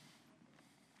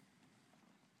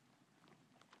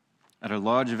At our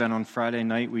lodge event on Friday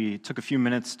night, we took a few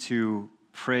minutes to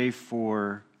pray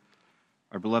for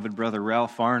our beloved brother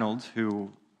Ralph Arnold,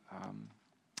 who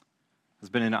has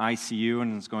been in ICU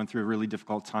and is going through a really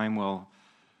difficult time. Well,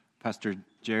 Pastor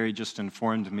Jerry just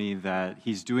informed me that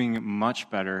he's doing much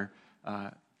better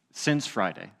since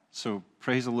Friday. So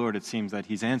praise the Lord, it seems that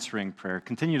he's answering prayer.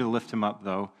 Continue to lift him up,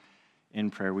 though, in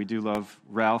prayer. We do love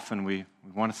Ralph, and we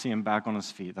want to see him back on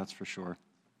his feet, that's for sure.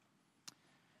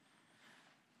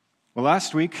 Well,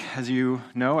 last week, as you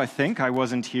know, I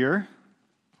wasn't here.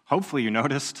 Hopefully you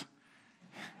noticed.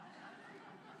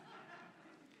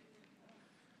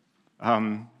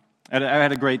 I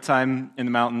had a great time in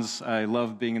the mountains. I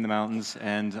love being in the mountains,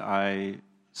 and I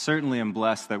certainly am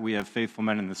blessed that we have faithful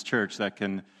men in this church that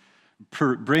can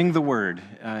bring the word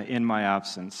in my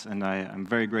absence, and I'm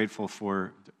very grateful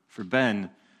for Ben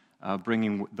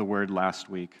bringing the word last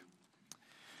week.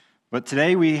 But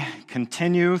today we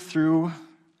continue through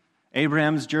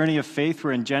Abraham's journey of faith.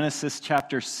 We're in Genesis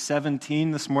chapter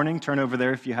 17 this morning. Turn over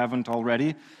there if you haven't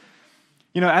already.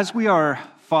 You know, as we are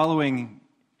following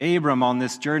Abram on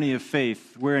this journey of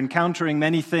faith, we're encountering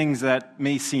many things that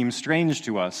may seem strange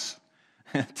to us.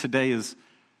 Today is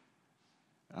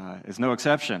no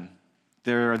exception.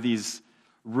 There are these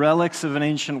relics of an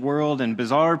ancient world and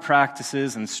bizarre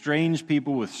practices and strange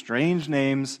people with strange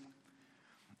names.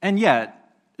 And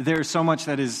yet, there's so much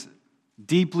that is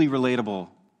deeply relatable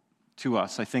to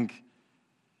us. I think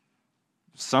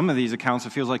some of these accounts,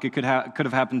 it feels like it could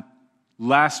have happened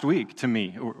last week to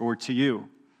me or to you.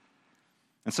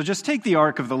 And so just take the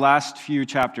arc of the last few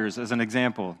chapters as an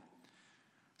example.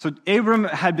 So Abram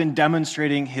had been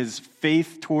demonstrating his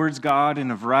faith towards God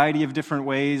in a variety of different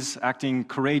ways, acting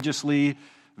courageously,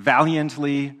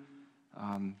 valiantly,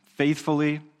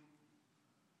 faithfully.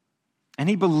 And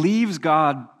he believes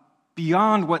God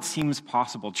beyond what seems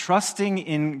possible, trusting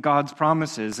in God's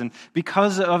promises. And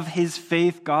because of his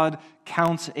faith, God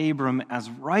counts Abram as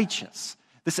righteous.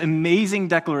 This amazing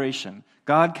declaration,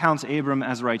 God counts Abram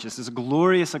as righteous, is a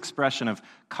glorious expression of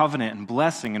covenant and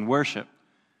blessing and worship.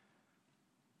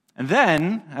 And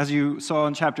then, as you saw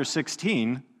in chapter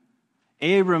 16,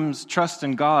 Abram's trust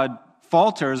in God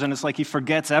falters, and it's like he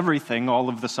forgets everything all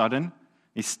of a sudden.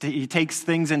 He takes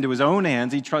things into his own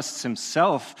hands. He trusts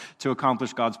himself to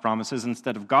accomplish God's promises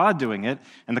instead of God doing it.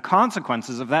 And the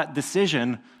consequences of that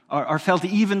decision are felt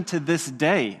even to this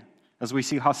day, as we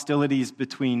see hostilities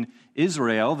between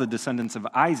Israel, the descendants of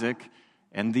Isaac,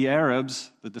 and the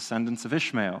Arabs, the descendants of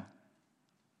Ishmael.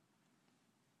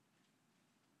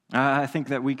 I think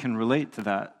that we can relate to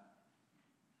that.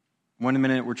 One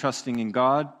minute we're trusting in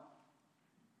God,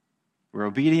 we're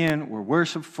obedient, we're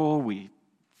worshipful, we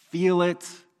feel it,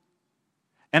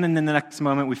 and in the next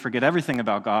moment we forget everything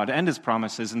about God and his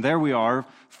promises, and there we are,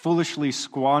 foolishly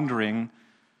squandering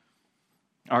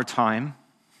our time,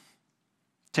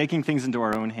 taking things into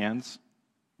our own hands,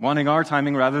 wanting our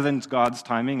timing rather than God's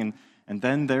timing, and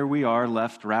then there we are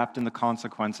left wrapped in the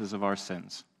consequences of our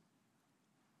sins.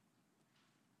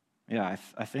 Yeah,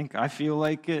 I feel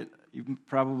like it. You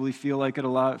probably feel like it a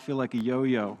lot. I feel like a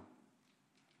yo-yo.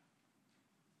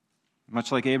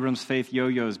 Much like Abram's faith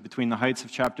yo-yos between the heights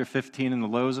of chapter 15 and the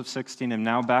lows of 16, and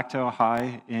now back to a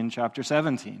high in chapter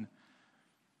 17.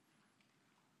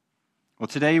 Well,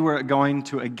 today we're going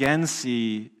to again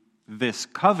see this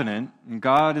covenant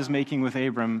God is making with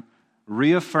Abram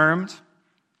reaffirmed,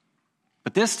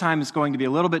 but this time it's going to be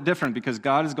a little bit different because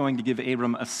God is going to give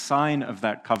Abram a sign of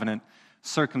that covenant,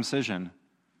 circumcision.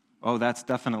 Oh, that's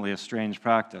definitely a strange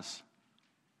practice.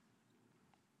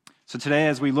 So today,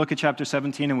 as we look at chapter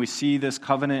 17 and we see this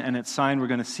covenant and its sign, we're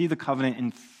going to see the covenant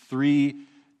in three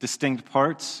distinct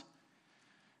parts.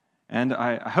 And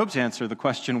I hope to answer the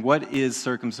question, what is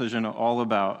circumcision all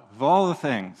about? Of all the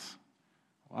things,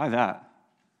 why that?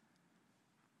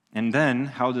 And then,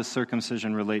 how does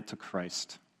circumcision relate to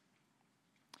Christ?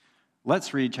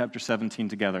 Let's read chapter 17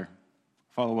 together.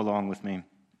 Follow along with me.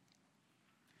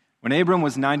 When Abram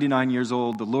was 99 years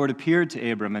old, the Lord appeared to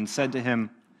Abram and said to him,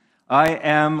 I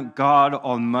am God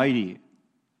Almighty.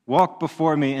 Walk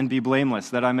before me and be blameless,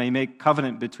 that I may make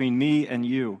covenant between me and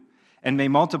you, and may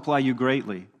multiply you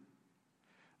greatly.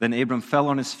 Then Abram fell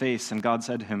on his face, and God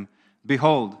said to him,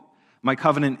 Behold, my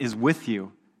covenant is with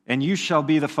you, and you shall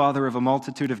be the father of a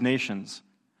multitude of nations.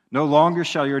 No longer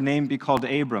shall your name be called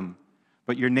Abram,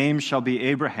 but your name shall be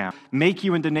Abraham. Make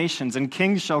you into nations, and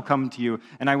kings shall come to you,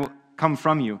 and I will come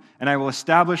from you, and I will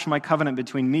establish my covenant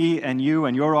between me and you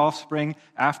and your offspring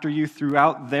after you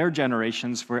throughout their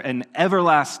generations for an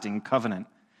everlasting covenant,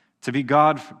 to be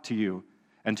God to you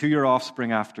and to your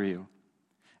offspring after you.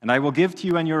 And I will give to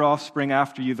you and your offspring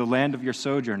after you the land of your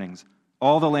sojournings,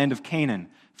 all the land of Canaan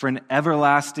for an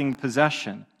everlasting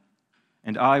possession,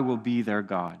 and I will be their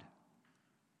God."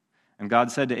 And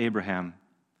God said to Abraham,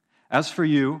 "As for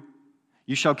you,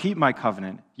 you shall keep my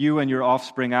covenant, you and your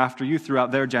offspring after you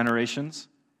throughout their generations.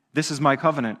 This is my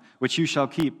covenant, which you shall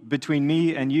keep between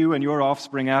me and you and your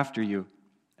offspring after you.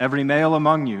 Every male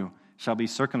among you shall be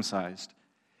circumcised.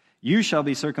 You shall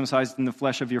be circumcised in the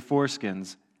flesh of your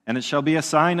foreskins, and it shall be a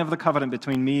sign of the covenant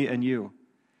between me and you.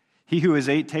 He who is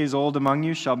 8 days old among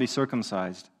you shall be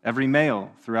circumcised, every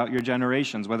male throughout your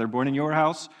generations, whether born in your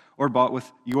house or bought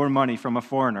with your money from a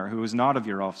foreigner who is not of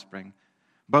your offspring.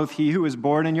 Both he who is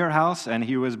born in your house and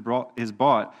he who is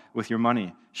bought with your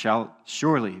money shall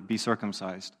surely be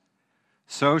circumcised.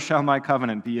 So shall my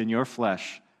covenant be in your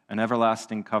flesh, an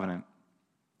everlasting covenant.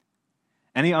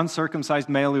 Any uncircumcised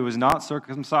male who is not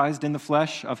circumcised in the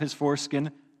flesh of his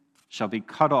foreskin shall be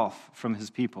cut off from his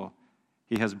people.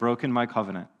 He has broken my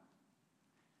covenant."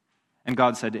 And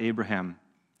God said to Abraham,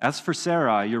 "As for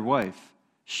Sarai, your wife,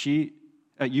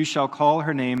 you shall not call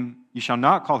her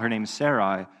name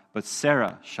Sarai, but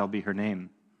Sarah shall be her name.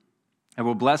 I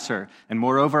will bless her, and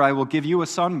moreover I will give you a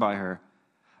son by her.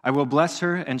 I will bless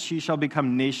her, and she shall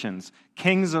become nations.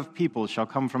 Kings of people shall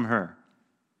come from her."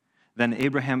 Then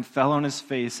Abraham fell on his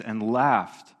face and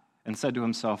laughed and said to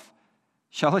himself,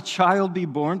 "Shall a child be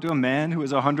born to a man who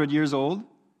is 100 years old?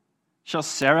 Shall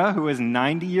Sarah, who is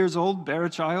 90 years old, bear a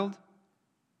child?"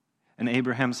 And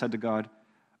Abraham said to God,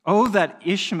 "Oh, that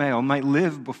Ishmael might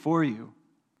live before you."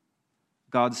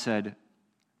 God said,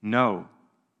 "No,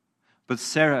 but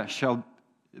Sarah,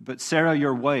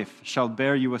 your wife, shall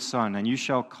bear you a son, and you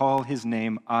shall call his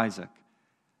name Isaac.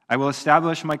 I will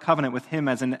establish my covenant with him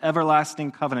as an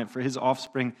everlasting covenant for his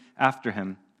offspring after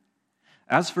him.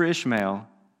 As for Ishmael,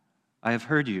 I have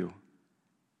heard you.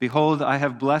 Behold, I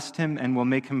have blessed him and will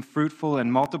make him fruitful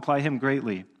and multiply him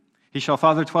greatly. He shall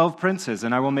father 12 princes,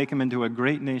 and I will make him into a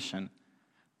great nation.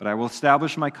 But I will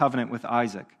establish my covenant with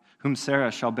Isaac, whom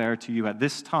Sarah shall bear to you at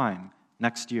this time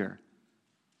next year."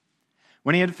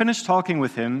 When he had finished talking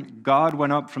with him, God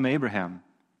went up from Abraham.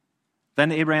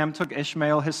 Then Abraham took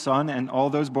Ishmael his son and all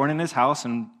those born in his house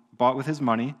and bought with his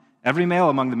money, every male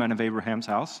among the men of Abraham's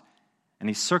house, and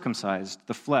he circumcised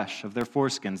the flesh of their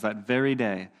foreskins that very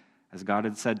day, as God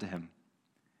had said to him.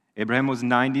 Abraham was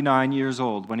 99 years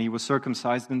old when he was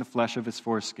circumcised in the flesh of his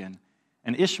foreskin,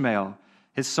 and Ishmael,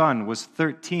 his son, was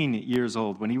 13 years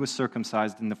old when he was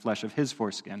circumcised in the flesh of his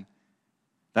foreskin.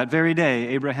 That very day,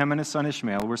 Abraham and his son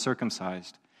Ishmael were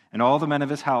circumcised, and all the men of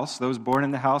his house, those born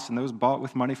in the house and those bought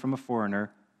with money from a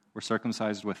foreigner, were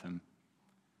circumcised with him.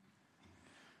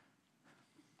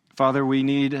 Father, we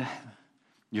need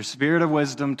your spirit of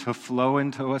wisdom to flow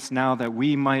into us now that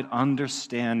we might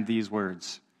understand these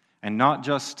words, and not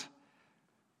just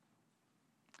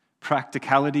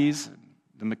practicalities,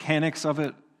 the mechanics of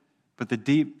it, but the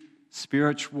deep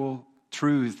spiritual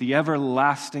truths, the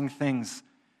everlasting things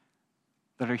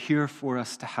that are here for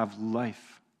us to have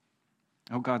life.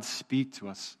 Oh God, speak to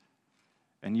us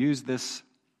and use this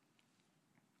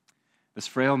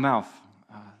frail mouth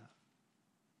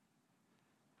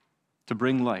to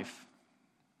bring life.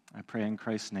 I pray in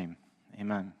Christ's name.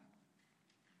 Amen.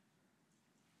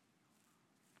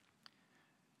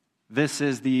 This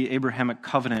is the Abrahamic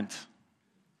covenant.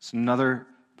 It's another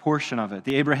portion of it.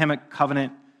 The Abrahamic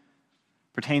covenant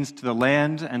pertains to the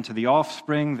land and to the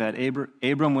offspring, that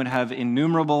Abram would have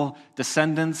innumerable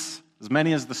descendants, as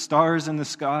many as the stars in the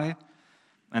sky,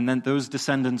 and then those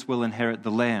descendants will inherit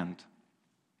the land.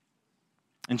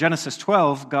 In Genesis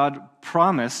 12, God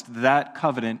promised that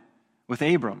covenant with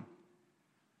Abram.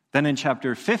 Then in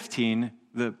chapter 15,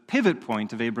 the pivot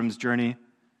point of Abram's journey,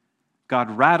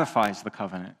 God ratifies the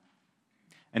covenant.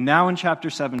 And now in chapter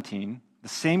 17, the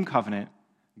same covenant,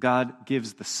 God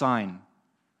gives the sign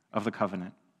of the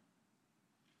covenant.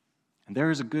 And there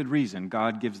is a good reason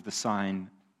God gives the sign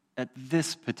at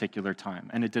this particular time,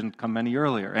 and it didn't come any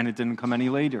earlier, and it didn't come any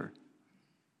later.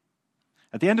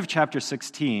 At the end of chapter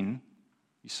 16,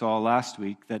 you saw last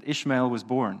week that Ishmael was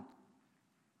born.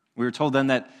 We were told then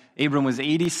that Abram was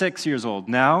 86 years old.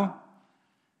 Now,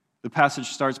 the passage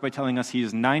starts by telling us he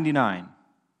is 99.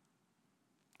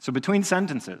 So between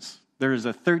sentences, there is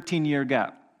a 13-year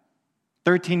gap.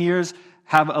 13 years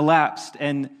have elapsed,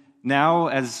 and now,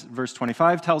 as verse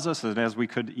 25 tells us, and as we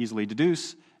could easily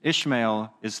deduce,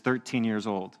 Ishmael is 13 years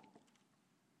old.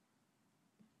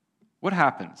 What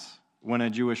happens when a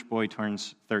Jewish boy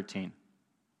turns 13?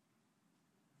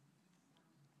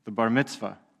 The bar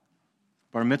mitzvah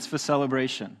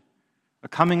celebration, a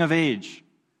coming of age,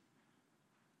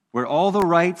 where all the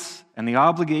rights and the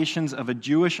obligations of a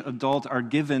Jewish adult are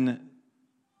given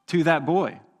to that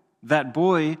boy. That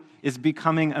boy is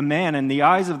becoming a man. In the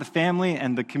eyes of the family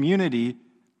and the community,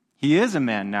 he is a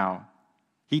man now.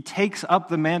 He takes up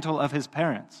the mantle of his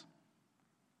parents.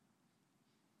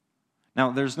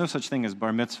 Now, there's no such thing as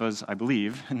bar mitzvahs, I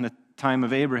believe, in the time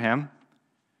of Abraham,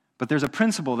 but there's a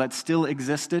principle that still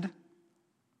existed.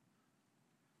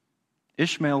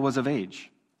 Ishmael was of age.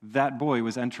 That boy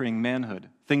was entering manhood.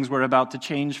 Things were about to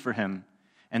change for him.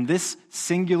 And this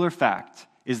singular fact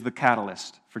is the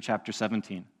catalyst for chapter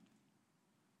 17.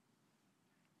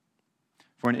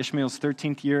 For in Ishmael's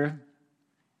 13th year,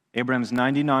 Abraham's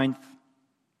 99th,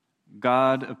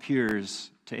 God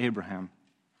appears to Abram.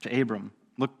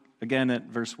 Look again at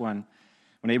verse 1.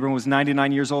 When Abram was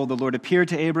 99 years old, the Lord appeared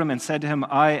to Abram and said to him,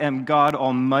 I am God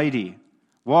Almighty.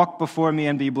 Walk before me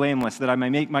and be blameless, that I may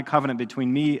make my covenant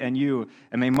between me and you,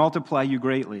 and may multiply you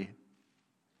greatly.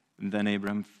 And then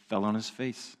Abram fell on his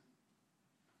face.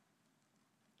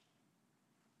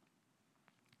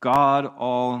 God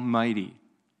Almighty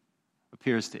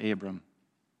appears to Abram.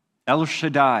 El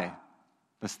Shaddai,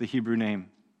 that's the Hebrew name.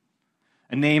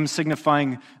 A name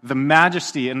signifying the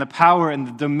majesty and the power and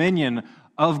the dominion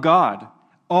of God.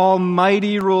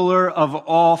 Almighty ruler of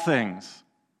all things.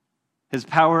 His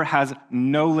power has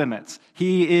no limits.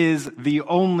 He is the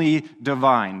only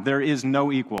divine. There is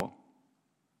no equal.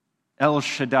 El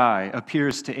Shaddai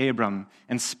appears to Abram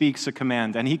and speaks a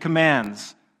command. And he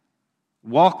commands,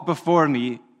 walk before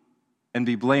me and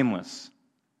be blameless,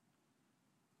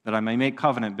 that I may make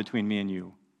covenant between me and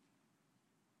you.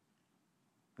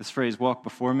 This phrase, walk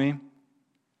before me,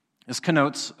 this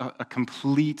connotes a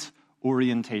complete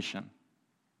orientation.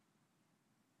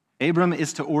 Abram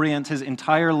is to orient his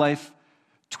entire life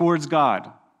towards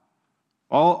God.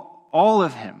 All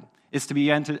of him is to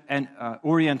be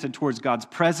oriented towards God's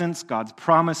presence, God's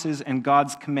promises, and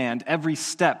God's command. Every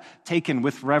step taken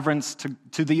with reverence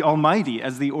to the Almighty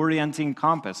as the orienting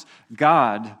compass.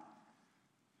 God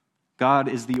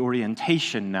is the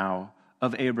orientation now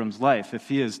of Abram's life if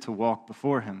he is to walk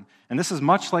before him. And this is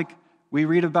much like we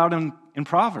read about in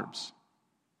Proverbs.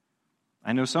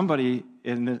 I know somebody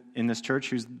in this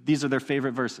church these are their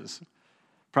favorite verses.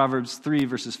 Proverbs 3,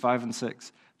 verses 5 and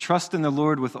 6. Trust in the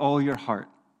Lord with all your heart,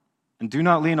 and do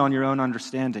not lean on your own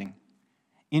understanding.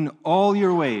 In all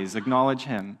your ways acknowledge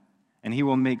him, and he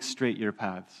will make straight your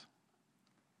paths.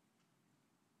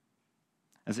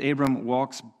 As Abram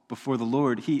walks before the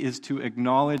Lord, he is to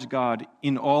acknowledge God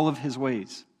in all of his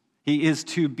ways. He is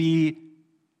to be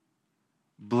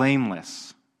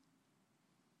blameless.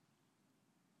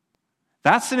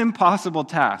 That's an impossible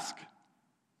task.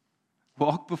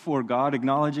 Walk before God,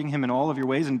 acknowledging him in all of your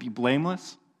ways and be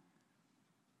blameless.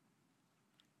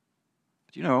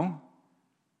 But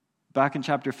back in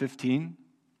chapter 15,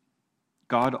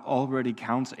 God already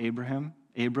counts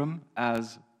Abram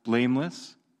as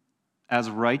blameless, as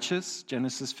righteous.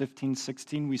 Genesis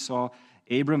 15:16, we saw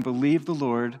Abram believed the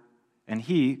Lord, and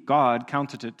God,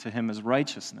 counted it to him as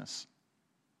righteousness.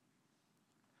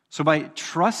 So by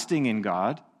trusting in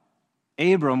God,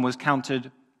 Abram was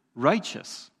counted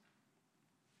righteous.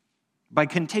 By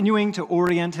continuing to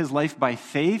orient his life by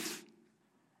faith,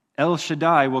 El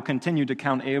Shaddai will continue to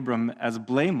count Abram as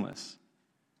blameless.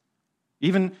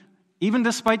 Even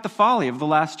despite the folly of the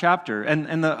last chapter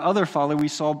and the other folly we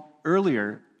saw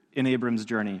earlier in Abram's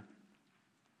journey.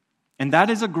 And that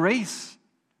is a grace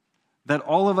that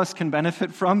all of us can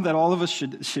benefit from, that all of us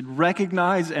should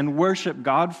recognize and worship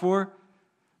God for,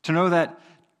 to know that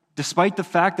despite the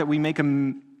fact that we make a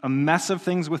mess of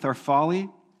things with our folly,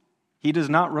 he does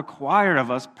not require of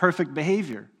us perfect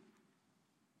behavior.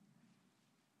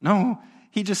 No,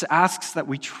 he just asks that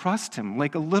we trust him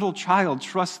like a little child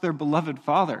trusts their beloved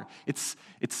father. It's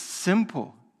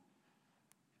simple.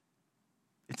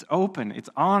 It's open. It's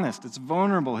honest. It's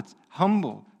vulnerable. It's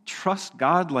humble. Trust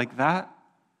God like that,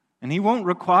 and he won't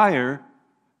require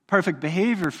perfect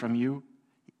behavior from you.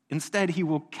 Instead, he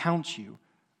will count you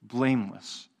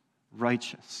blameless,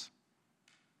 righteous.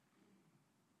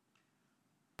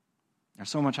 There's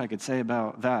so much I could say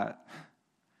about that.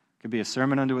 It could be a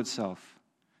sermon unto itself.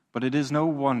 But it is no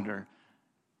wonder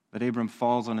that Abram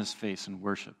falls on his face and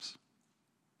worships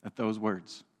at those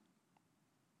words.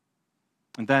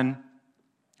 And then,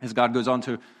 as God goes on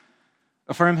to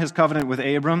affirm his covenant with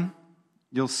Abram,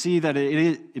 you'll see that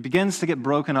it begins to get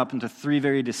broken up into three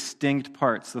very distinct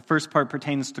parts. The first part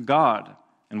pertains to God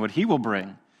and what he will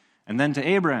bring, and then to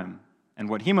Abraham and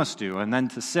what he must do, and then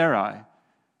to Sarai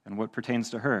and what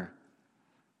pertains to her.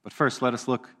 But first, let us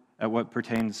look at what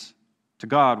pertains to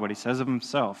God, what he says of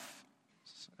himself.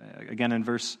 Again,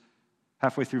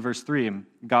 halfway through verse 3,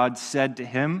 God said to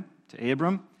him, to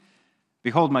Abram,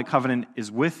 "Behold, my covenant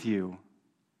is with you."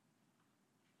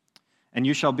 and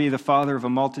you shall be the father of a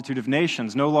multitude of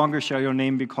nations. No longer shall your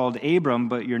name be called Abram,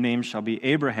 but your name shall be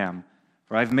Abraham.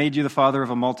 For I have made you the father of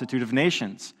a multitude of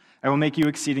nations. I will make you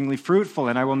exceedingly fruitful,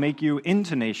 and I will make you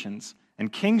into nations,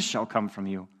 and kings shall come from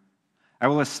you. I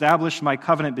will establish my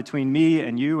covenant between me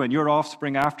and you and your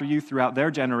offspring after you throughout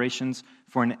their generations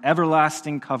for an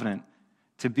everlasting covenant,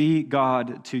 to be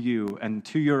God to you and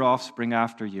to your offspring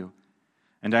after you.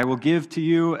 And I will give to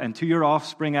you and to your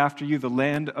offspring after you the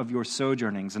land of your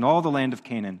sojournings and all the land of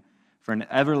Canaan for an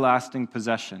everlasting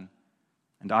possession,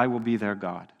 and I will be their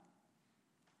God.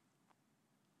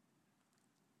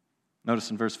 Notice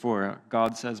in verse 4,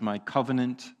 God says, my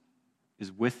covenant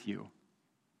is with you.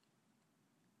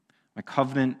 My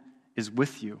covenant is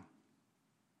with you.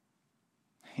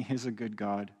 He is a good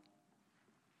God.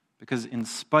 Because in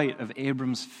spite of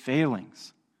Abram's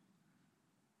failings,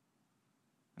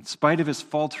 in spite of his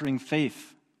faltering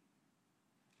faith,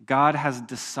 God has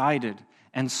decided,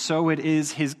 and so it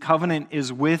is, his covenant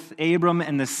is with Abram,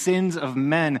 and the sins of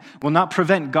men will not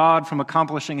prevent God from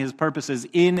accomplishing his purposes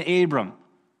in Abram.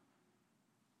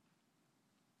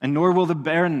 And nor will the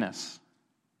barrenness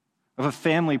of a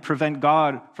family prevent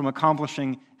God from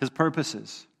accomplishing his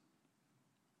purposes.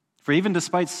 For even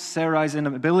despite Sarai's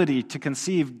inability to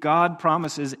conceive, God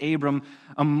promises Abram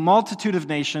a multitude of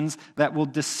nations that will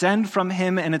descend from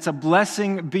him, and it's a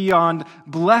blessing beyond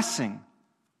blessing.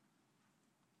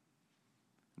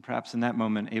 And perhaps in that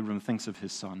moment, Abram thinks of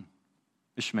his son,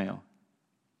 Ishmael,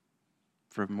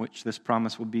 from which this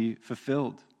promise will be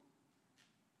fulfilled.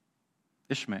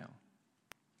 Ishmael.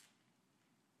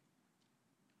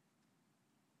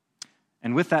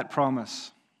 And with that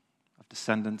promise of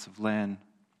descendants of land,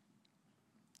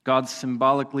 God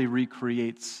symbolically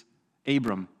recreates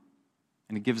Abram,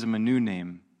 and he gives him a new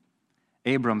name.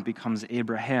 Abram becomes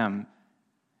Abraham.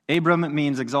 Abram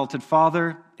means exalted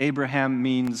father. Abraham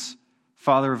means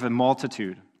father of a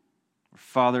multitude, or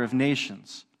father of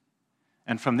nations.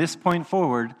 And from this point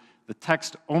forward, the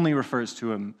text only refers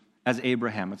to him as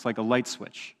Abraham. It's like a light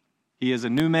switch. He is a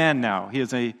new man now. He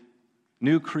is a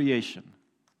new creation.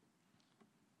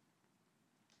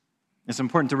 It's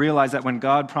important to realize that when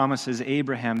God promises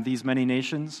Abraham these many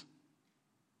nations,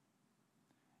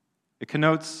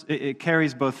 it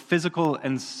carries both physical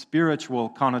and spiritual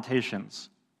connotations.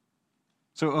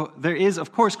 So there is,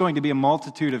 of course, going to be a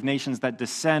multitude of nations that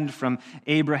descend from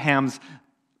Abraham's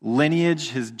lineage,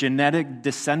 his genetic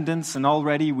descendants, and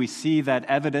already we see that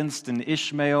evidenced in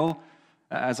Ishmael.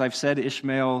 As I've said,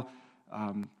 Ishmael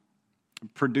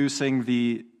producing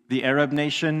the Arab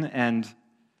nation, and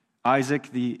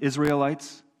Isaac, the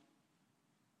Israelites.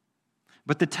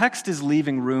 But the text is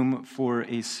leaving room for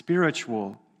a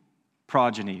spiritual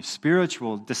progeny,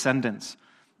 spiritual descendants.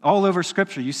 All over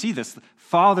Scripture, you see this,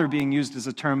 father being used as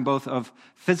a term both of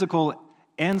physical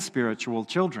and spiritual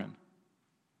children.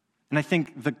 And I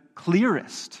think the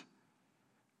clearest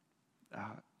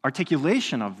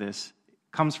articulation of this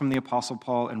comes from the Apostle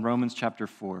Paul in Romans chapter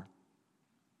 4.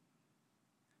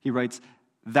 He writes,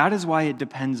 that is why it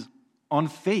depends on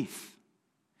faith,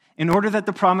 in order that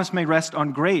the promise may rest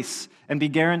on grace and be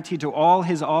guaranteed to all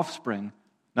his offspring,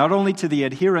 not only to the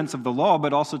adherents of the law,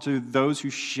 but also to those who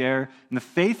share in the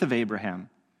faith of Abraham,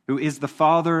 who is the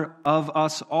father of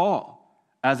us all,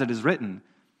 as it is written,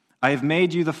 I have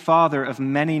made you the father of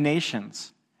many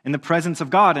nations, in the presence of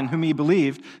God, in whom he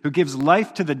believed, who gives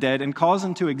life to the dead and calls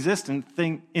into existence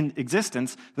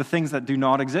the things that do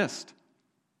not exist.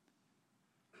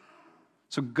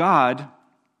 So God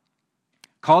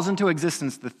calls into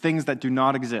existence the things that do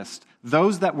not exist.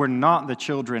 Those that were not the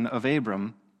children of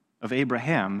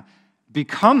Abraham,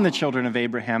 become the children of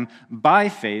Abraham by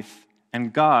faith,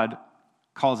 and God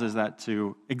causes that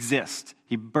to exist.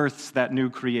 He births that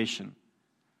new creation.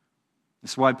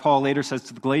 This is why Paul later says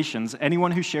to the Galatians,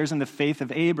 anyone who shares in the faith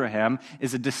of Abraham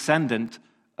is a descendant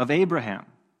of Abraham.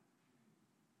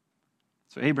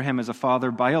 So Abraham is a father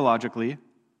biologically,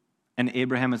 and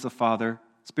Abraham is a father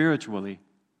spiritually.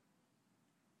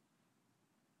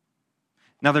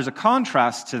 Now, there's a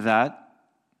contrast to that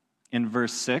in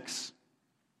verse 6,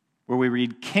 where we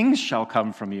read, kings shall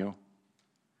come from you.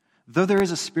 Though there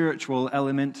is a spiritual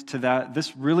element to that,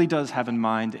 this really does have in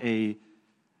mind a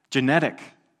genetic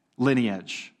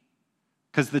lineage,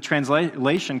 because the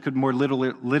translation could more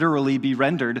literally be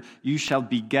rendered, you shall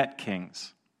beget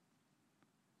kings.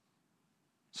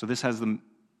 So this has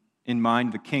in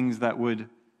mind the kings that would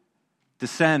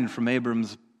descend from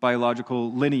Abram's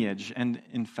biological lineage, and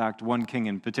in fact, one king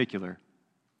in particular.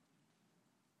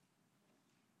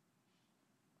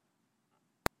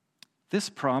 This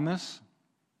promise,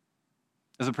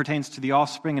 as it pertains to the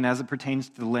offspring and as it pertains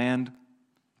to the land,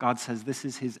 God says this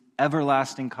is his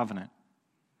everlasting covenant.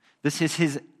 This is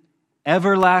his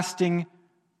everlasting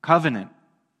covenant.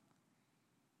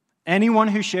 Anyone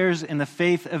who shares in the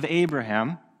faith of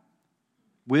Abraham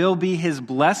will be his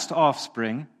blessed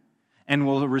offspring and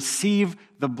will receive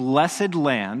the blessed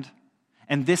land,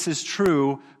 and this is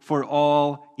true for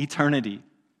all eternity.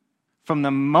 From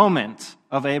the moment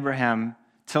of Abraham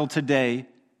till today,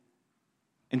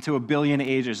 into a billion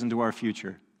ages into our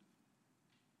future.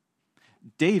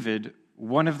 David,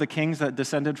 one of the kings that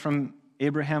descended from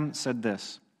Abraham, said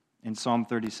this in Psalm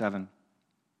 37.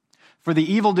 For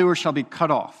the evildoer shall be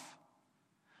cut off,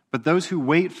 but those who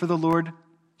wait for the Lord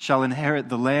shall inherit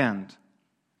the land.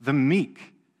 The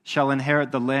meek shall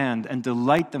inherit the land and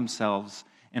delight themselves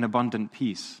in abundant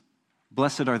peace.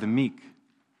 Blessed are the meek,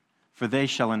 for they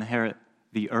shall inherit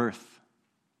the earth.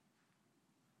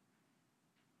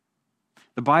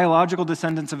 The biological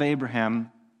descendants of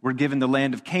Abraham were given the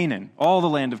land of Canaan, all the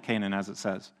land of Canaan, as it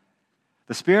says.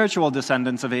 The spiritual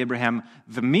descendants of Abraham,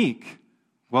 the meek,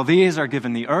 well, these are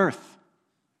given the earth,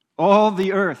 all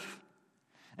the earth.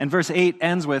 And verse 8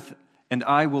 ends with, and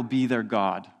I will be their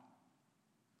God.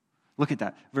 Look at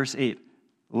that, verse 8,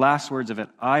 last words of it,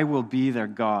 I will be their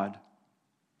God.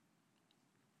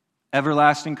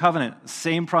 Everlasting covenant,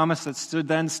 same promise that stood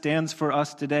then stands for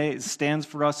us today, it stands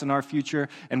for us in our future,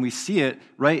 and we see it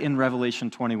right in Revelation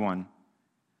 21.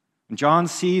 And John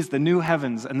sees the new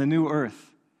heavens and the new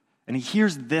earth, and he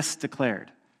hears this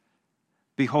declared,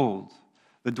 behold,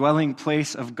 the dwelling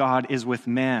place of God is with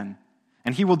man,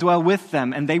 and he will dwell with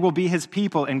them, and they will be his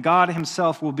people, and God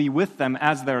himself will be with them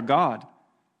as their God.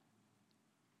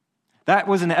 That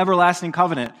was an everlasting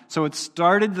covenant. So it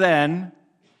started then,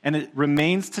 and it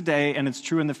remains today, and it's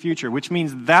true in the future, which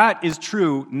means that is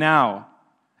true now.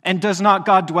 And does not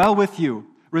God dwell with you,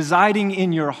 residing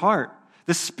in your heart?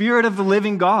 The Spirit of the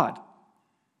living God.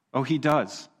 Oh, he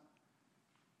does.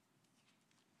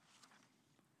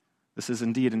 This is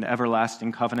indeed an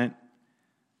everlasting covenant.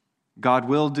 God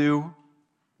will do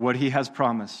what he has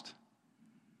promised.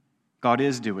 God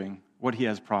is doing what he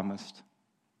has promised.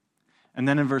 And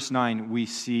then in verse 9, we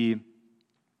see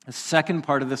the second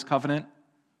part of this covenant,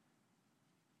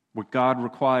 what God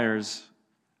requires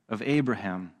of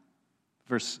Abraham.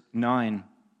 Verse 9,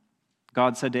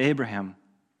 God said to Abraham,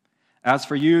 as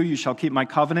for you, you shall keep my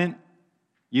covenant,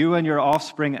 you and your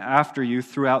offspring after you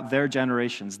throughout their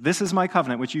generations. This is my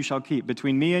covenant which you shall keep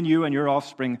between me and you and your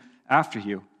offspring after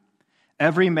you.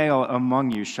 Every male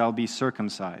among you shall be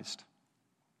circumcised.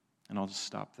 And I'll just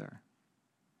stop there.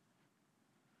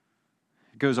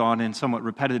 It goes on in somewhat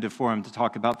repetitive form to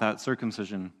talk about that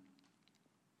circumcision.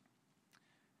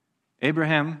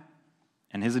 Abraham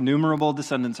and his innumerable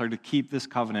descendants are to keep this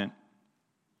covenant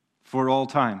for all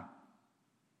time.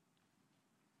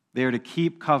 They are to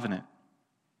keep covenant.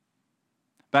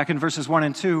 Back in verses 1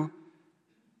 and 2,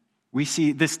 we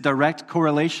see this direct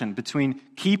correlation between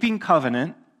keeping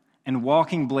covenant and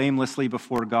walking blamelessly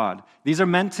before God. These are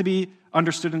meant to be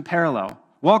understood in parallel.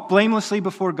 Walk blamelessly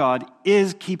before God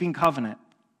is keeping covenant.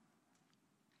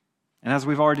 And as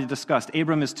we've already discussed,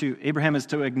 Abraham is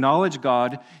to acknowledge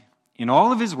God in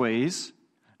all of his ways,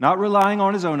 not relying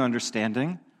on his own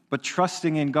understanding, but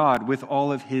trusting in God with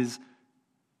all of his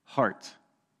heart.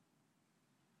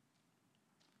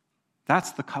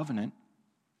 That's the covenant.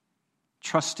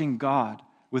 Trusting God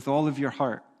with all of your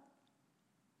heart.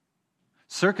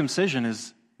 Circumcision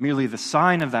is merely the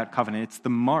sign of that covenant. It's the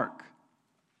mark.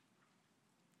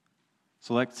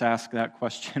 So let's ask that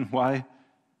question, why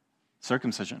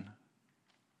circumcision?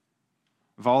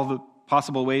 Of all the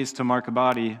possible ways to mark a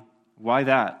body, why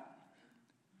that?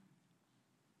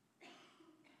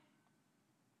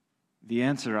 The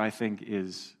answer, I think,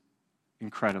 is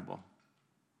incredible.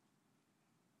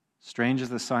 Strange as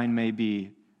the sign may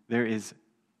be, there is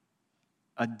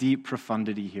a deep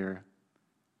profundity here.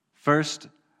 First,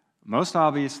 most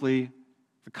obviously,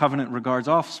 the covenant regards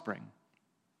offspring.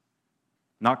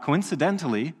 Not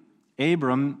coincidentally,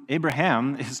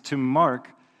 Abraham is to mark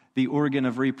the organ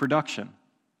of reproduction.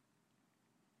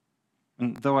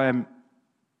 And though I'm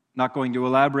not going to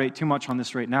elaborate too much on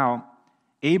this right now,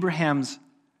 Abraham's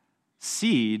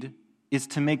seed is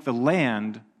to make the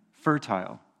land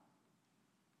fertile.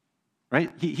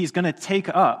 Right? He's going to take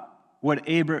up what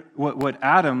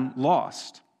Adam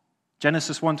lost.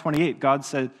 Genesis 1:28,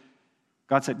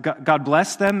 God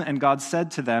blessed them, and God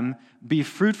said to them, be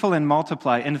fruitful and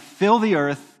multiply, and fill the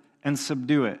earth and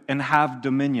subdue it, and have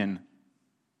dominion.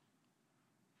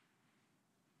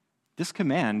 This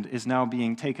command is now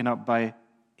being taken up by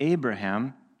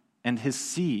Abraham and his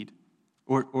seed,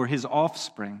 or his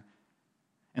offspring.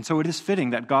 And so it is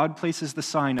fitting that God places the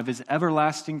sign of his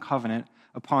everlasting covenant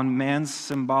upon man's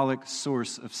symbolic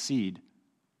source of seed.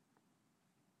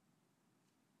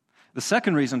 The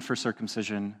second reason for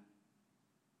circumcision,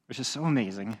 which is so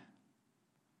amazing,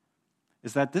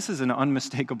 is that this is an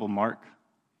unmistakable mark.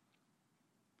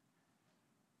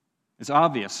 It's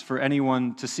obvious for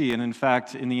anyone to see, and in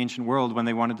fact, in the ancient world, when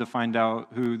they wanted to find out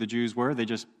who the Jews were, they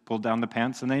just pulled down the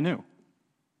pants and they knew.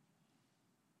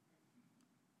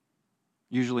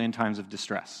 Usually in times of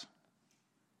distress.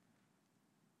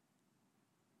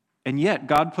 And yet,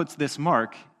 God puts this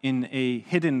mark in a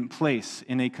hidden place,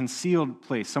 in a concealed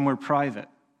place, somewhere private.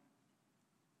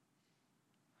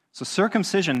 So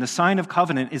circumcision, the sign of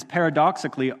covenant, is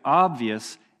paradoxically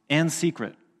obvious and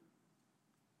secret.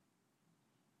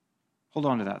 Hold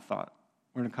on to that thought.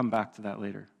 We're going to come back to that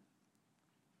later.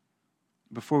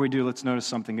 Before we do, let's notice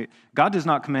something. God does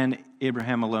not command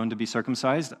Abraham alone to be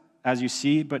circumcised, as you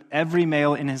see, but every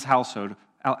male in his household,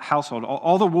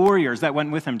 all the warriors that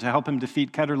went with him to help him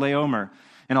defeat Kedorlaomer,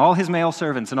 and all his male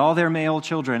servants, and all their male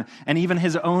children, and even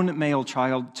his own male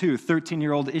child too,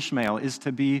 13-year-old Ishmael, is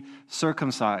to be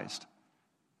circumcised.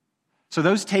 So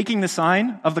those taking the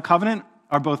sign of the covenant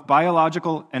are both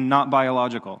biological and not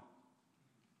biological.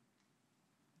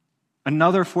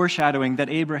 Another foreshadowing that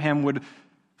Abraham would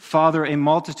father a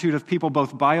multitude of people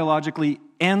both biologically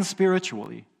and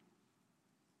spiritually.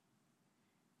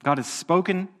 God has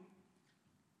spoken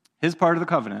his part of the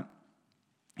covenant.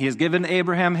 He has given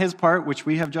Abraham his part, which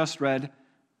we have just read.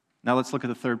 Now let's look at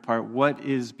the third part. What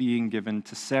is being given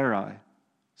to Sarai?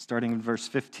 Starting in verse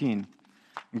 15.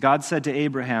 And God said to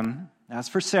Abraham, "As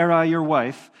for Sarai, your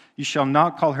wife, you shall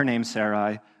not call her name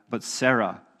Sarai, but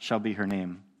Sarah shall be her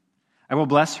name. I will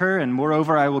bless her, and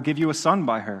moreover, I will give you a son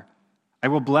by her. I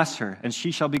will bless her, and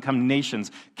she shall become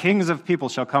nations. Kings of people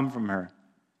shall come from her."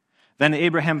 Then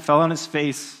Abraham fell on his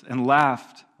face and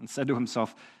laughed and said to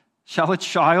himself, "Shall a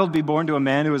child be born to a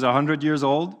man who is 100 years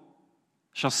old?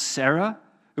 Shall Sarah,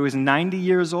 who is 90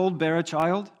 years old, bear a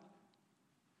child?"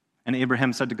 And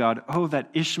Abraham said to God, "Oh, that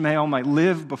Ishmael might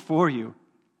live before you."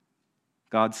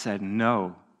 God said,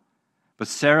 "No, but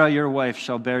Sarah your wife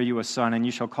shall bear you a son, and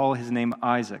you shall call his name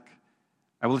Isaac.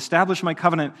 I will establish my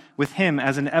covenant with him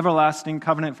as an everlasting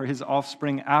covenant for his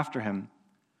offspring after him.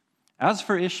 As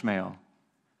for Ishmael,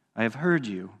 I have heard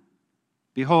you.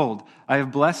 Behold, I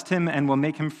have blessed him and will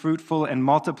make him fruitful and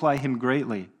multiply him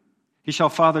greatly. He shall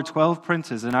father 12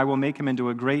 princes, and I will make him into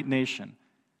a great nation.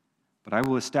 But I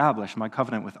will establish my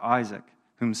covenant with Isaac,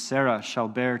 whom Sarah shall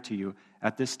bear to you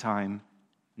at this time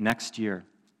next year."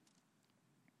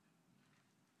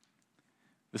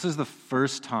 This is the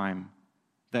first time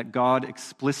that God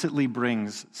explicitly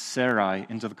brings Sarai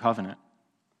into the covenant.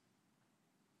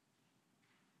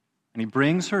 And he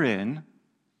brings her in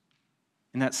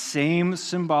that same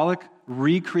symbolic,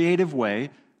 recreative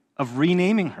way of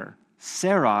renaming her,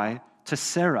 Sarai to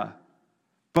Sarah.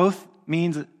 Both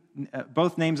names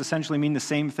essentially mean the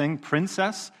same thing,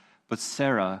 princess, but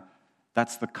Sarah,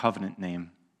 that's the covenant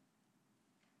name.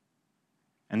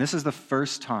 And this is the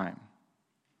first time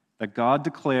that God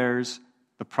declares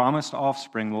the promised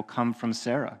offspring will come from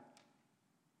Sarah.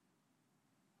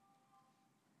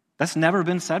 That's never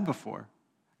been said before.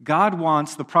 God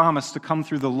wants the promise to come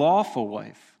through the lawful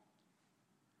wife.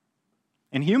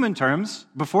 In human terms,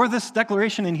 before this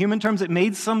declaration, in human terms, it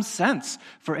made some sense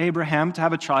for Abraham to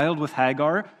have a child with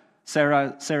Hagar,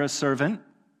 Sarah's servant,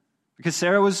 because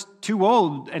Sarah was too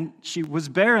old and she was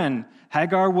barren.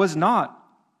 Hagar was not.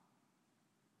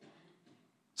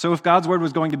 So if God's word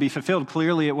was going to be fulfilled,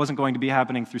 clearly it wasn't going to be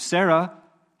happening through Sarah.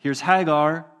 Here's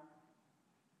Hagar.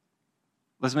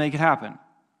 Let's make it happen.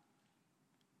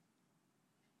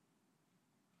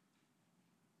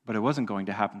 But it wasn't going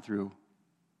to happen through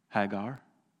Hagar.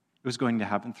 It was going to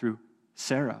happen through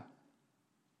Sarah.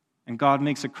 And God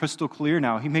makes it crystal clear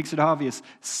now. He makes it obvious.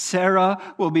 Sarah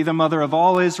will be the mother of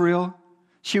all Israel.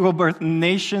 She will birth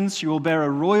nations. She will bear a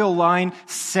royal line.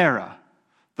 Sarah,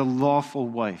 the lawful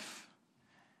wife.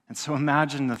 And so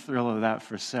imagine the thrill of that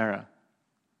for Sarah.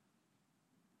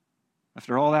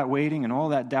 After all that waiting and all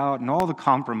that doubt and all the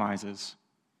compromises,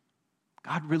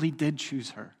 God really did choose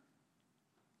her.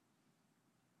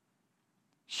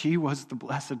 She was the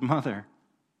blessed mother.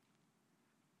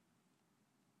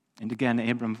 And again,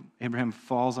 Abraham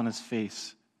falls on his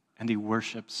face and he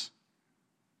worships.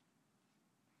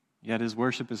 Yet his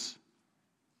worship is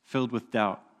filled with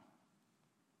doubt.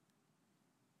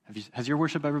 Has your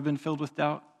worship ever been filled with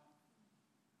doubt?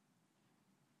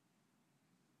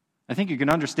 I think you can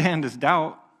understand his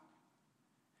doubt.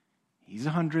 He's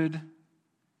 100.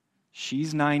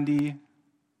 She's 90.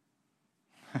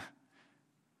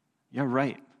 Yeah,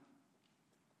 right.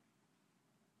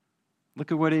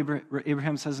 Look at what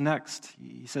Abraham says next.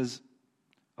 He says,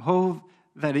 "Oh,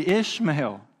 that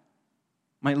Ishmael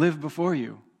might live before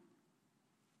you."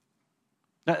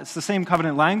 That's the same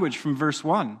covenant language from verse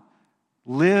 1.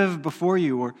 Live before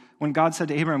you, or when God said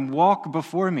to Abraham, walk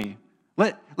before me.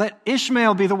 Let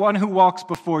Ishmael be the one who walks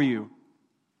before you.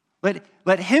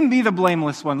 Let him be the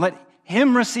blameless one. Let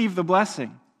him receive the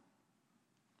blessing.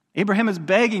 Abraham is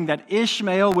begging that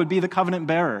Ishmael would be the covenant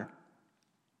bearer.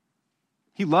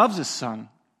 He loves his son.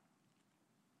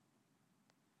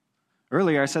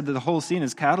 Earlier, I said that the whole scene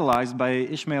is catalyzed by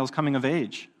Ishmael's coming of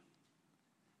age.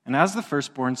 And as the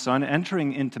firstborn son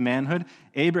entering into manhood,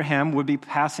 Abraham would be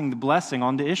passing the blessing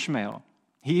on to Ishmael.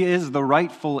 He is the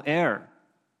rightful heir.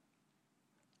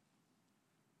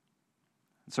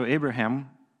 So Abraham,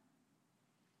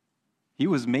 he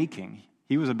was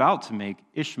about to make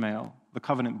Ishmael the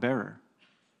covenant bearer.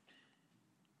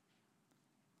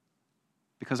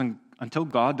 Because until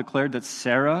God declared that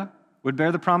Sarah would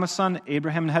bear the promised son,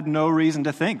 Abraham had no reason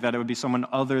to think that it would be someone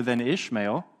other than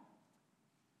Ishmael.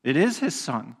 It is his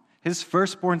son, his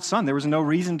firstborn son. There was no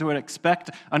reason to expect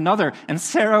another. And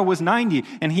Sarah was 90,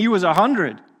 and he was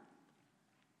 100.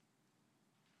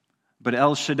 But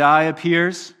El Shaddai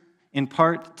appears in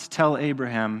part to tell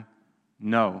Abraham,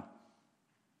 no.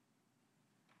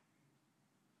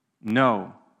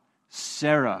 No,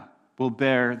 Sarah will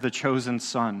bear the chosen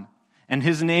son, and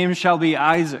his name shall be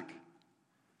Isaac.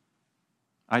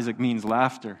 Isaac means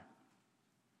laughter.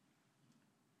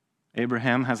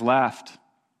 Abraham has laughed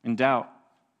in doubt.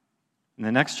 In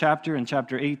the next chapter, in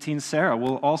chapter 18, Sarah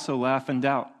will also laugh in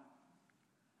doubt.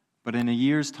 But in a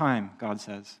year's time, God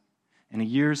says, in a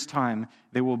year's time,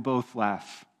 they will both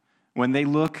laugh when they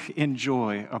look in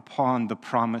joy upon the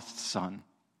promised son,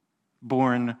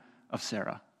 born of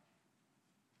Sarah.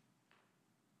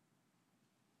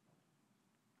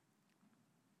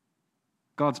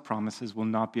 God's promises will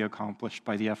not be accomplished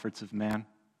by the efforts of man.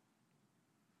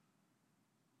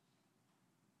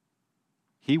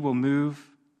 He will move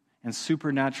in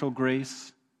supernatural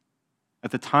grace at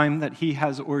the time that he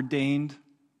has ordained.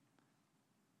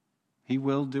 He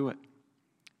will do it.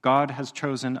 God has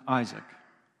chosen Isaac.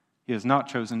 He has not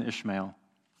chosen Ishmael.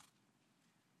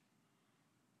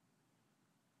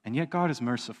 And yet God is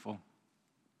merciful.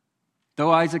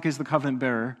 Though Isaac is the covenant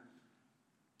bearer,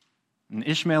 and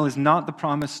Ishmael is not the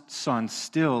promised son,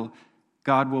 still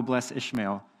God will bless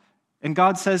Ishmael. And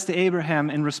God says to Abraham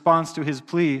in response to his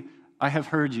plea, I have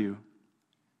heard you. Do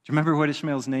you remember what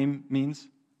Ishmael's name means?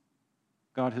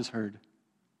 God has heard.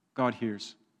 God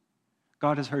hears.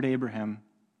 God has heard Abraham.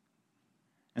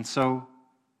 And so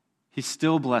he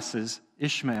still blesses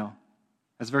Ishmael.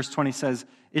 As verse 20 says,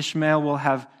 Ishmael will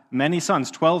have many sons,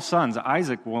 12 sons.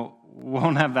 Isaac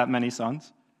won't have that many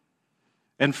sons.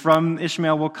 And from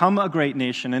Ishmael will come a great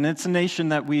nation, and it's a nation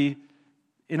that we,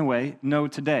 in a way, know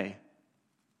today.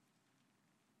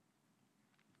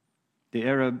 The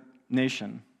Arab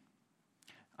nation.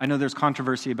 I know there's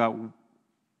controversy about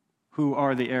who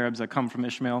are the Arabs that come from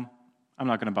Ishmael. I'm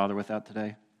not going to bother with that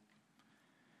today.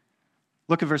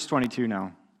 Look at verse 22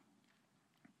 now.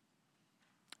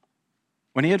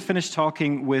 When he had finished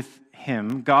talking with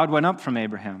him, God went up from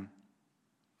Abraham.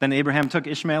 Then Abraham took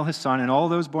Ishmael his son and all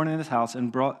those born in his house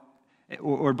and bought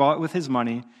with his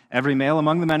money every male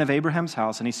among the men of Abraham's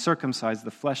house, and he circumcised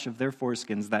the flesh of their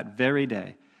foreskins that very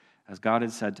day, as God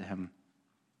had said to him.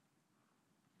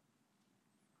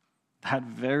 That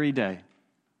very day.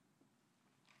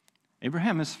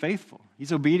 Abraham is faithful.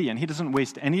 He's obedient. He doesn't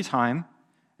waste any time,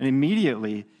 and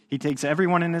immediately he takes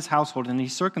everyone in his household and he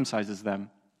circumcises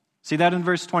them. See that in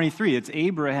verse 23. It's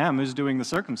Abraham who's doing the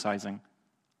circumcising.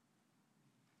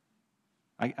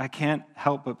 I can't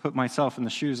help but put myself in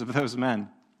the shoes of those men.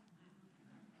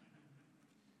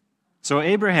 So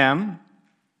Abraham,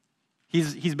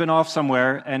 he's been off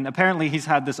somewhere, and apparently he's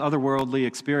had this otherworldly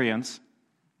experience.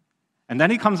 And then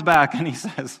he comes back and he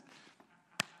says,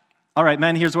 all right,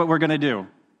 men, here's what we're going to do.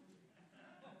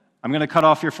 I'm going to cut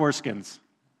off your foreskins.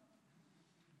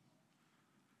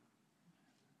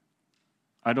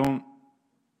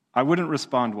 I wouldn't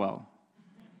respond well.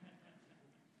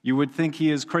 You would think he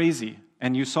is crazy.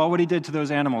 And you saw what he did to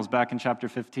those animals back in chapter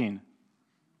 15.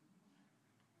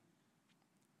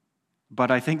 But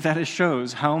I think that it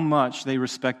shows how much they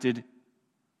respected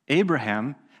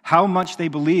Abraham, how much they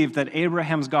believed that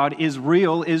Abraham's God is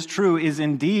real, is true, is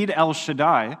indeed El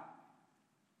Shaddai.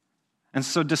 And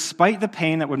so despite the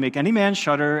pain that would make any man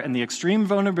shudder and the extreme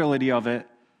vulnerability of it,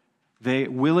 they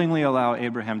willingly allow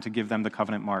Abraham to give them the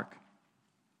covenant mark.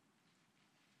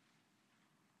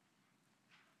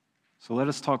 So let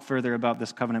us talk further about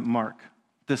this covenant mark,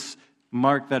 this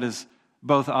mark that is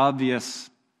both obvious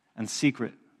and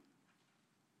secret.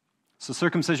 So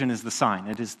circumcision is the sign.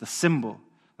 It is the symbol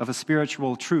of a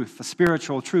spiritual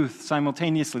truth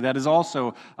simultaneously that is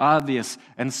also obvious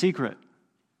and secret.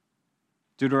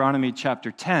 Deuteronomy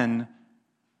chapter 10,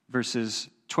 verses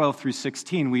 12 through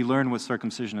 16, we learn what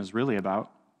circumcision is really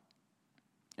about.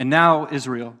 And now,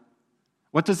 Israel,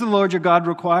 what does the Lord your God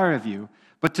require of you?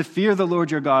 But to fear the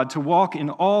Lord your God, to walk in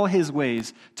all his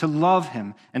ways, to love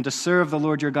him, and to serve the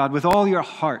Lord your God with all your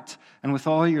heart and with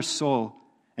all your soul,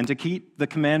 and to keep the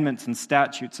commandments and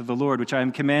statutes of the Lord, which I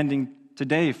am commanding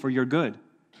today for your good.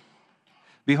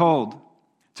 Behold,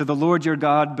 to the Lord your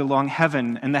God belong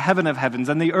heaven and the heaven of heavens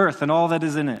and the earth and all that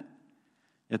is in it.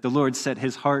 Yet the Lord set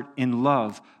his heart in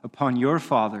love upon your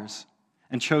fathers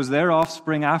and chose their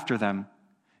offspring after them,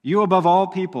 you above all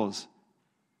peoples,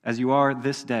 as you are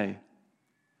this day.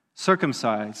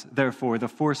 Circumcise, therefore, the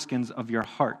foreskins of your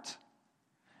heart,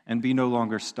 and be no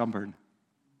longer stubborn.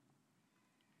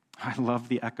 I love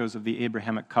the echoes of the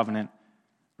Abrahamic covenant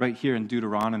right here in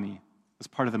Deuteronomy as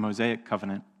part of the Mosaic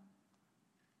covenant.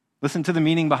 Listen to the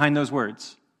meaning behind those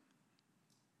words.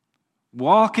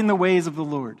 Walk in the ways of the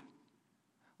Lord.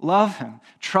 Love him.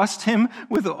 Trust him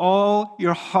with all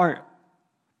your heart,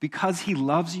 because he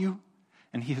loves you,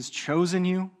 and he has chosen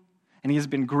you, and he has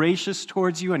been gracious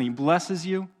towards you, and he blesses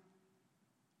you.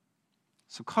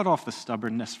 So cut off the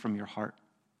stubbornness from your heart.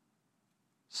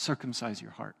 Circumcise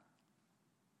your heart.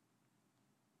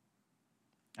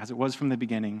 As it was from the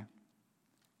beginning,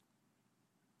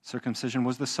 circumcision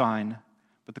was the sign,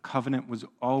 but the covenant was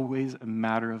always a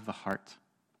matter of the heart. It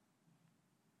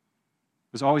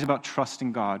was always about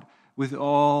trusting God with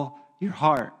all your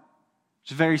heart.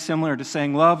 Which is very similar to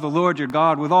saying, love the Lord your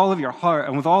God with all of your heart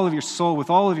and with all of your soul, with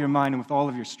all of your mind, and with all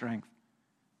of your strength.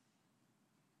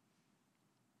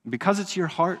 And because it's your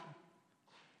heart,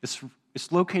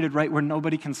 it's located right where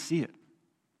nobody can see it.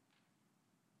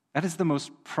 That is the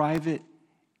most private,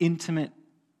 intimate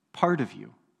part of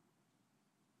you.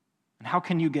 And how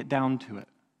can you get down to it?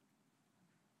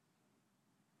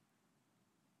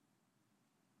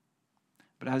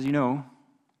 But as you know,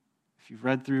 if you've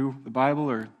read through the Bible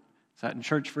or sat in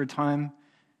church for a time,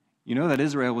 you know that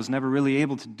Israel was never really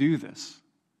able to do this.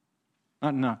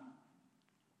 Not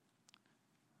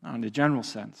in a general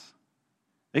sense.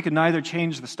 They could neither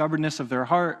change the stubbornness of their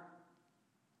heart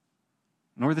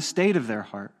nor the state of their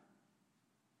heart.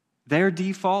 Their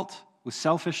default was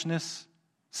selfishness,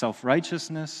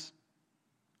 self-righteousness,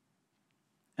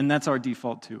 and that's our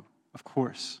default too, of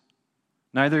course.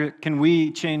 Neither can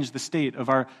we change the state of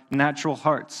our natural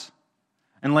hearts.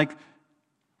 And like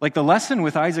the lesson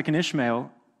with Isaac and Ishmael,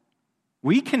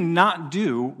 we cannot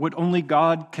do what only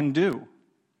God can do.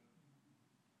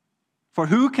 For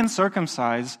who can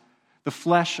circumcise the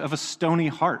flesh of a stony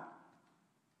heart?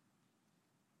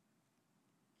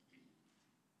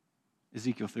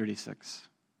 Ezekiel 36.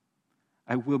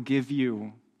 I will give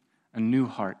you a new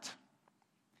heart,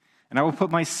 and I will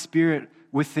put my spirit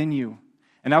within you,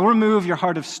 and I will remove your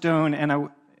heart of stone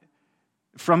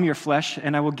from your flesh,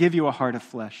 and I will give you a heart of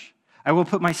flesh. I will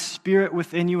put my spirit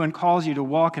within you and cause you to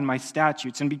walk in my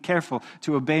statutes and be careful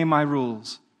to obey my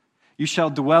rules. You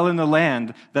shall dwell in the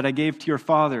land that I gave to your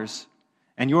fathers,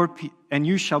 and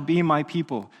you shall be my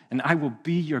people, and I will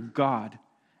be your God,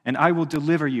 and I will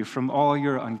deliver you from all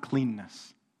your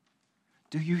uncleanness.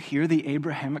 Do you hear the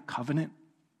Abrahamic covenant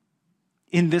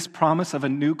in this promise of a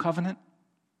new covenant?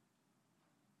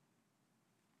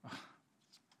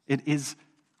 It is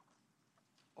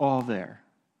all there.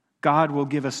 God will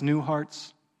give us new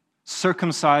hearts,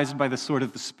 circumcised by the sword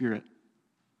of the Spirit,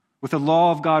 with the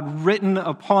law of God written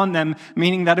upon them,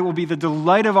 meaning that it will be the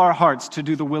delight of our hearts to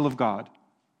do the will of God.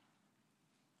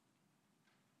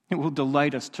 It will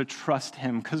delight us to trust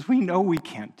him because we know we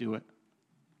can't do it.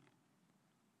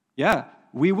 Yeah,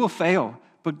 we will fail,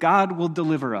 but God will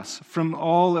deliver us from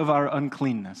all of our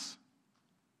uncleanness.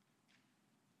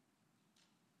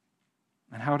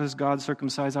 And how does God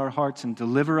circumcise our hearts and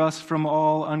deliver us from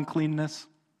all uncleanness?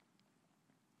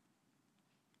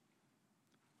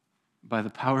 By the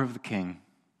power of the King,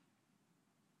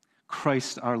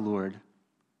 Christ our Lord.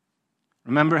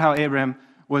 Remember how Abraham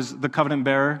was the covenant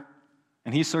bearer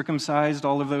and he circumcised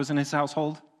all of those in his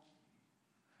household?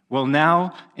 Well,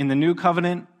 now in the new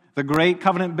covenant, the great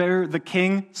covenant bearer, the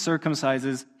King,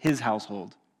 circumcises his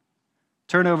household.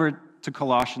 Turn over to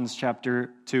Colossians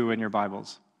chapter 2 in your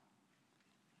Bibles.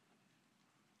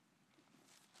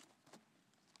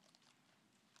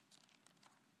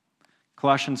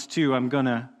 Colossians 2, I'm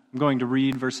going to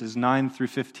read verses 9 through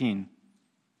 15.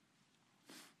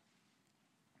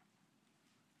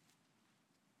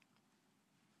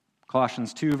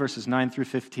 Colossians 2, verses 9 through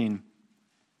 15.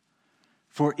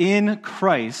 For in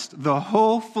Christ the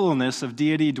whole fullness of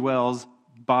deity dwells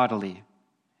bodily,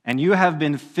 and you have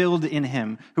been filled in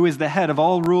him, who is the head of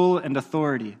all rule and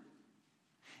authority.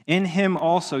 In him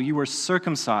also you were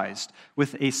circumcised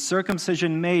with a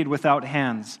circumcision made without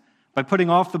hands, by putting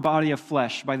off the body of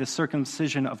flesh by the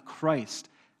circumcision of Christ,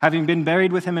 having been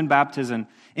buried with him in baptism.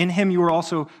 In him you were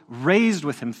also raised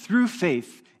with him through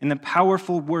faith in the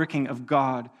powerful working of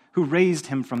God who raised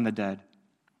him from the dead.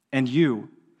 And you,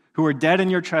 who were dead in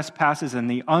your trespasses and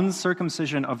the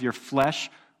uncircumcision of your flesh,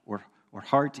 or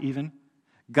heart even,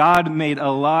 God made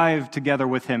alive together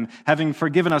with him, having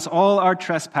forgiven us all our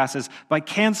trespasses by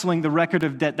canceling the record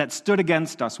of debt that stood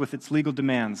against us with its legal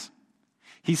demands.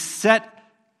 He set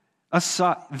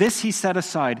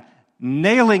aside,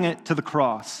 nailing it to the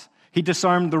cross. He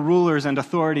disarmed the rulers and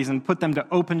authorities and put them to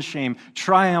open shame,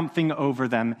 triumphing over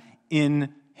them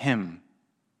in him.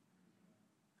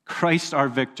 Christ our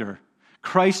victor,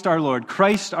 Christ our Lord,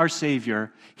 Christ our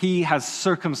Savior, he has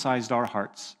circumcised our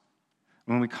hearts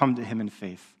when we come to him in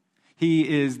faith.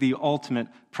 He is the ultimate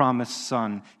promised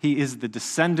son. He is the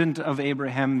descendant of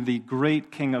Abraham, the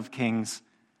great King of kings.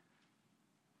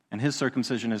 And his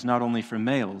circumcision is not only for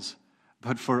males,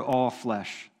 but for all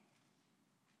flesh.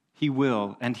 He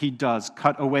will, and he does,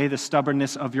 cut away the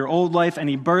stubbornness of your old life, and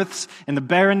he births in the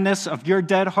barrenness of your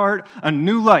dead heart a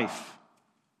new life.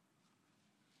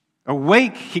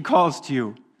 Awake, he calls to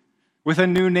you with a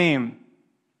new name.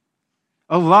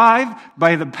 Alive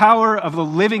by the power of the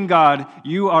living God,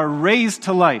 you are raised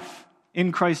to life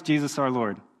in Christ Jesus our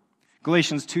Lord.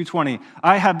 Galatians 2:20,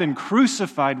 I have been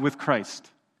crucified with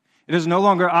Christ. It is no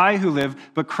longer I who live,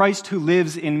 but Christ who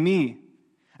lives in me.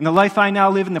 And the life I now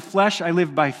live in the flesh, I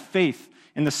live by faith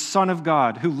in the Son of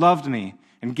God who loved me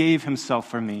and gave himself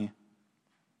for me.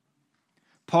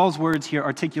 Paul's words here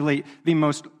articulate the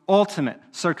most ultimate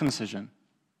circumcision.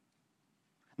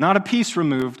 Not a piece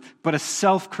removed, but a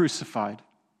self-crucified.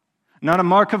 Not a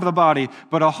mark of the body,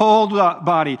 but a whole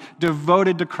body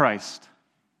devoted to Christ.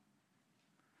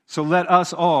 So let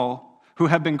us all, who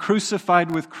have been crucified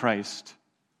with Christ,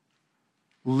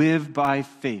 live by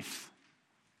faith.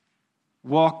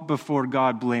 Walk before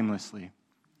God blamelessly,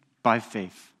 by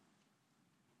faith.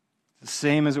 The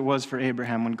same as it was for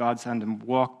Abraham when God said to him,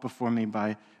 walk before me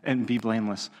and be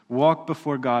blameless. Walk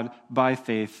before God by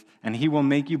faith, and he will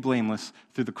make you blameless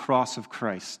through the cross of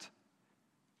Christ.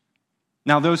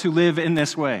 Now, those who live in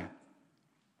this way,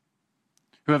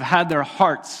 who have had their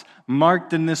hearts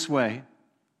marked in this way,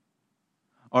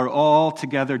 are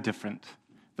altogether different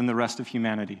than the rest of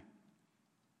humanity.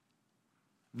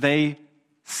 They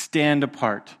stand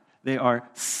apart. They are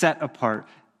set apart.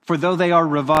 For though they are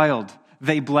reviled,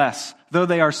 they bless. Though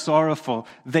they are sorrowful,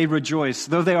 they rejoice.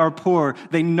 Though they are poor,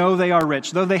 they know they are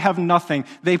rich. Though they have nothing,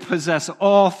 they possess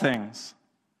all things.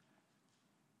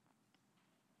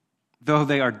 Though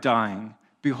they are dying,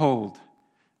 behold,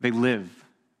 they live.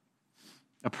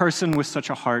 A person with such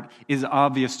a heart is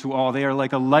obvious to all. They are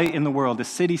like a light in the world, a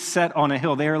city set on a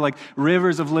hill. They are like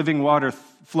rivers of living water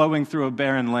flowing through a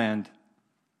barren land.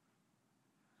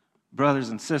 Brothers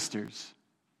and sisters,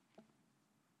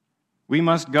 we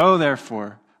must go,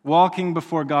 therefore, walking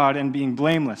before God and being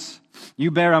blameless. You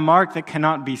bear a mark that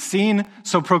cannot be seen,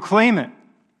 so proclaim it.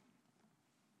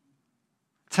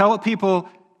 Tell people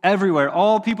everywhere,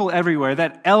 all people everywhere,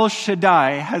 that El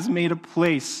Shaddai has made a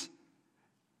place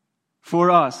for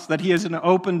us, that he has an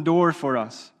open door for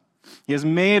us. He has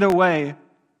made a way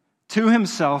to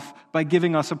himself by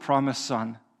giving us a promised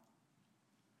son.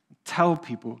 Tell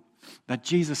people that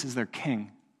Jesus is their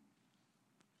king.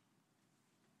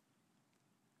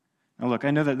 Now look,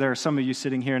 I know that there are some of you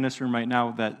sitting here in this room right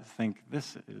now that think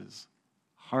this is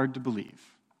hard to believe.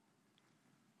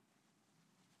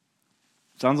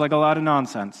 Sounds like a lot of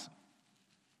nonsense.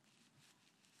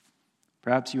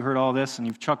 Perhaps you heard all this and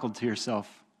you've chuckled to yourself.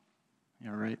 Yeah,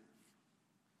 right.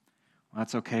 Well,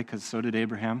 that's okay, because so did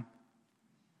Abraham.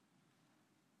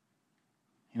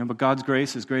 But God's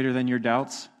grace is greater than your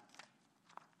doubts.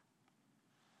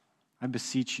 I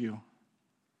beseech you,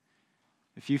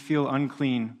 if you feel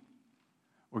unclean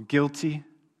or guilty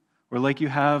or like you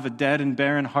have a dead and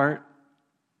barren heart,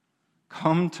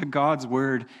 come to God's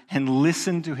word and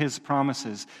listen to his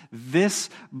promises. This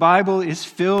Bible is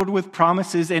filled with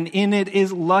promises, and in it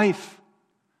is life.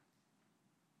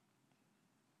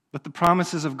 Let the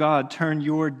promises of God turn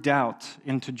your doubt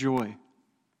into joy.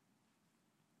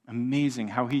 Amazing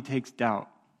how he takes doubt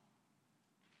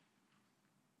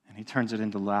and he turns it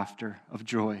into laughter of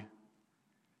joy.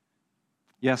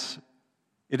 Yes,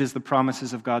 it is the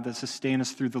promises of God that sustain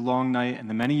us through the long night and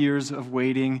the many years of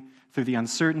waiting, through the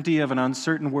uncertainty of an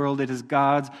uncertain world. It is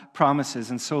God's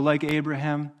promises. And so, like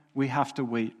Abraham, we have to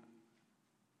wait.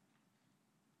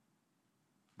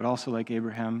 But also, like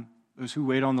Abraham, those who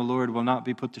wait on the Lord will not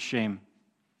be put to shame.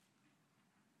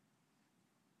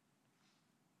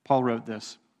 Paul wrote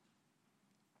this.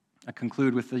 I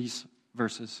conclude with these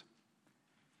verses.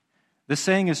 The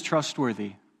saying is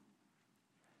trustworthy.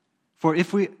 For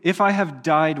if I have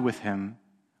died with him,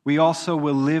 we also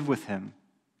will live with him.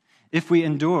 If we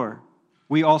endure,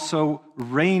 we also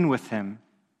reign with him.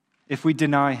 If we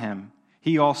deny him,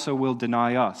 he also will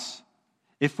deny us.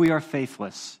 If we are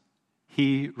faithless,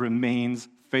 he remains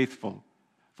faithful,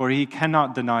 for he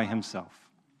cannot deny himself.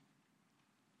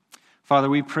 Father,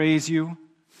 we praise you,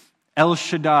 El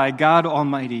Shaddai, God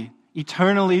Almighty,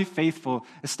 eternally faithful,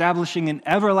 establishing an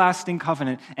everlasting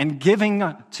covenant and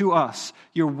giving to us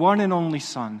your one and only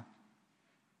Son,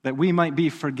 that we might be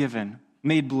forgiven,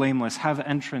 made blameless, have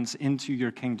entrance into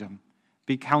your kingdom,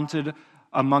 be counted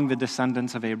among the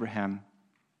descendants of Abraham,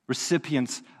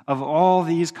 recipients of all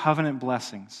these covenant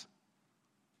blessings.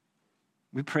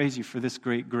 We praise you for this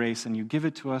great grace, and you give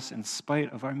it to us in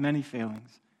spite of our many failings,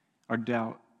 our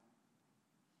doubt.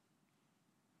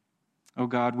 Oh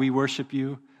God, we worship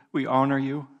you, we honor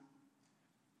you,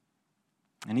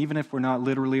 and even if we're not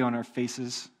literally on our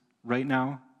faces right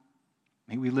now,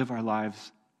 may we live our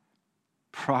lives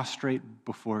prostrate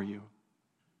before you.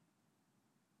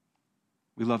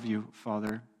 We love you,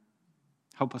 Father.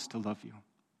 Help us to love you.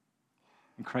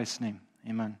 In Christ's name,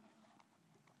 amen.